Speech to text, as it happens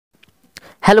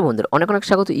Hello বন্ধুরা, অনেক অনেক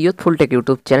স্বাগত ইয়ুথফুল টেক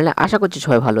ইউটিউব চ্যানেলে। আশা করছি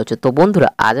সবাই ভালো আছে। তো বন্ধুরা,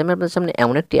 আজ আমি আপনাদের সামনে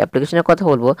এমন একটি অ্যাপ্লিকেশনের কথা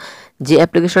বলবো যে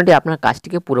অ্যাপ্লিকেশনটি আপনার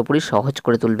কাজটিকে পুরোপুরি সহজ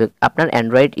করে তুলবে। আপনার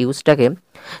অ্যান্ড্রয়েড ইউজটাকে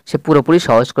সে পুরোপুরি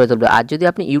সহজ করে তুলবে। আর যদি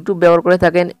আপনি ইউটিউব ব্যবহার করে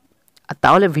থাকেন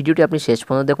তাহলে ভিডিওটি আপনি শেষ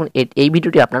পর্যন্ত দেখুন। এই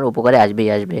ভিডিওটি আপনার উপকারে আসবেই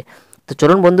আসবে। তো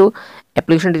চলুন বন্ধু,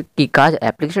 অ্যাপ্লিকেশনটির কী কাজ,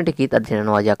 অ্যাপ্লিকেশনটি কী তা জেনে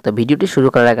নেওয়া যাক। তো ভিডিওটি শুরু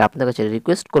করার আগে আপনাদের কাছে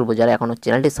রিকোয়েস্ট করবো, যারা এখনও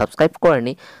চ্যানেলটি সাবস্ক্রাইব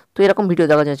করেনি, তো এরকম ভিডিও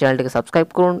দেখার জন্য চ্যানেলটিকে সাবস্ক্রাইব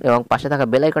করুন এবং পাশে থাকা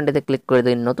বেল আইকনটিতে ক্লিক করে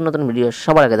দিন নতুন নতুন ভিডিও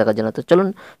সবার আগে দেখার জন্য। তো চলুন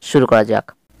শুরু করা যাক।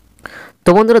 তো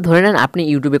বন্ধুরা, ধরে নেন আপনি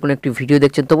ইউটিউবে কোনো একটি ভিডিও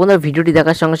দেখছেন। তো বন্ধুরা, ভিডিওটি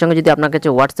দেখার সঙ্গে সঙ্গে যদি আপনার কাছে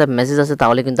হোয়াটসঅ্যাপ মেসেজ আসে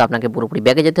তাহলে কিন্তু আপনাকে পুরোপুরি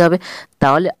ব্যাকে যেতে হবে,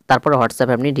 তাহলে তারপরে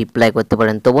হোয়াটসঅ্যাপে আপনি রিপ্লাই করতে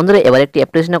পারেন। তো বন্ধুরা, এবার একটি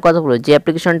অ্যাপ্লিকেশনের কথা বলবো যে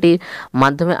অ্যাপ্লিকেশনটির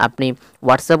মাধ্যমে আপনি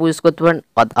হোয়াটসঅ্যাপ ইউজ করতে পারেন,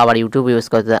 আবার ইউটিউব ইউজ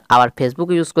করতে পারেন, আবার ফেসবুক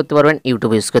ইউজ করতে পারবেন,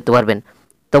 ইউটিউব ইউজ করতে পারবেন।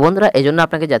 তো বন্ধুরা, এই জন্য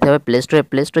আপনাকে যেতে হবে প্লে স্টোরে।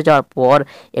 প্লে স্টোরে যাওয়ার পর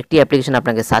একটি অ্যাপ্লিকেশন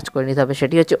আপনাকে সার্চ করে নিতে হবে,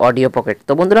 সেটি হচ্ছে অডিও পকেট।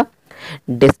 তো বন্ধুরা,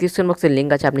 ডেসক্রিপশন বক্সের লিঙ্ক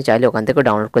আছে, আপনি চাইলে ওখান থেকে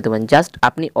ডাউনলোড করতে পারেন। জাস্ট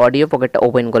আপনি অডিও পকেটটা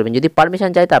ওপেন করবেন, যদি পারমিশন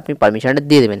চাই তো আপনি পারমিশনটা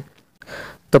দিয়ে দেবেন।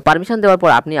 তো পারমিশন দেওয়ার পর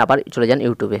আপনি আবার চলে যান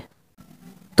ইউটিউবে।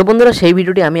 তো বন্ধুরা, সেই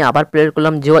ভিডিওটি আমি আবার প্লে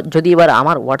করলাম। যদি এবার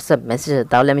আমার হোয়াটসঅ্যাপ মেসেজ আছে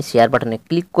তাহলে আমি শেয়ার বাটনে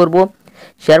ক্লিক করব।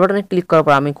 শেয়ার বাটনে ক্লিক করার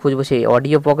পর আমি খুঁজবো সেই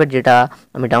অডিও পকেট যেটা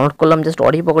আমি ডাউনলোড করলাম। জাস্ট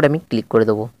অডিও পকেট আমি ক্লিক করে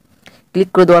দেবো। ক্লিক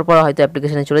করে দেওয়ার পর হয়তো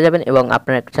অ্যাপ্লিকেশনে চলে যাবেন এবং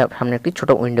আপনার সামনে একটি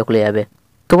ছোটো উইন্ডো খুলে যাবে।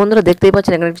 তো বন্ধুরা, দেখতেই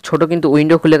পাচ্ছেন এখানে একটি ছোটো কিন্তু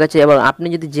উইন্ডো খুলে গেছে এবং আপনি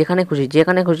যদি যেখানে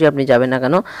খুশি আপনি যাবেন না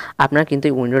কেন, আপনার কিন্তু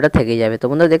এই উইন্ডোটা থেকেই যাবে। তো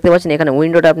বন্ধুরা, দেখতে পাচ্ছেন এখানে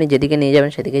উইন্ডোটা আপনি যেদিকে নিয়ে যাবেন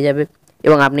সেদিকে যাবে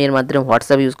এবং আপনি এর মাধ্যমে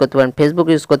হোয়াটসঅ্যাপ ইউজ করতে পারেন, ফেসবুক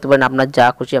ইউজ করতে পারেন, আপনার যা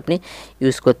খুশি আপনি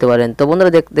ইউজ করতে পারেন। তো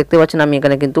বন্ধুরা, দেখতে পাচ্ছেন আমি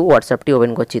এখানে কিন্তু হোয়াটসঅ্যাপটি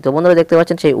ওপেন করছি। তো বন্ধুরা, দেখতে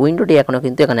পাচ্ছেন সেই উইন্ডোটি এখনও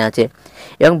কিন্তু এখানে আছে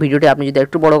এবং ভিডিওটি আপনি যদি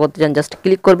একটু বড় করতে চান জাস্ট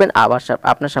ক্লিক করবেন, আবার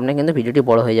আপনার সামনে কিন্তু ভিডিওটি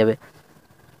বড় হয়ে যাবে।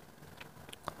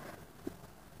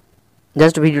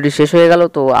 জাস্ট ভিডিওটি শেষ হয়ে গেল।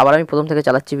 তো আবার আমি প্রথম থেকে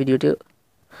চালাচ্ছি ভিডিওটি।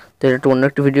 তো এটা একটু অন্য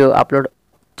একটি ভিডিও আপলোড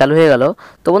চালু হয়ে গেল।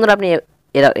 তো বন্ধুরা, আপনি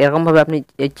এরকমভাবে আপনি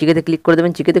এই চিকেতে ক্লিক করে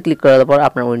দেবেন। চিকেতে ক্লিক করার পর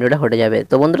আপনার উইন্ডোটা হটে যাবে।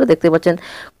 তো বন্ধুরা, দেখতে পাচ্ছেন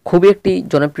খুবই একটি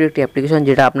জনপ্রিয় একটি অ্যাপ্লিকেশন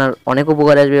যেটা আপনার অনেক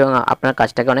উপকারে আসবে এবং আপনার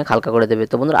কাজটাকে অনেক হালকা করে দেবে।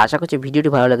 তো বন্ধুরা, আশা করছি ভিডিওটি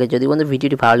ভালো লাগে। যদি বন্ধু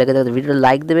ভিডিওটি ভালো লেগে থাকে ভিডিওটা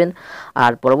লাইক দেবেন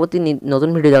আর পরবর্তী নতুন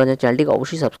ভিডিও দেখার জন্য চ্যানেলটিকে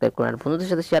অবশ্যই সাবস্ক্রাইব করুন আর বন্ধুদের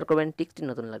সাথে শেয়ার করবেন টিক্সটি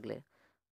নতুন লাগলে।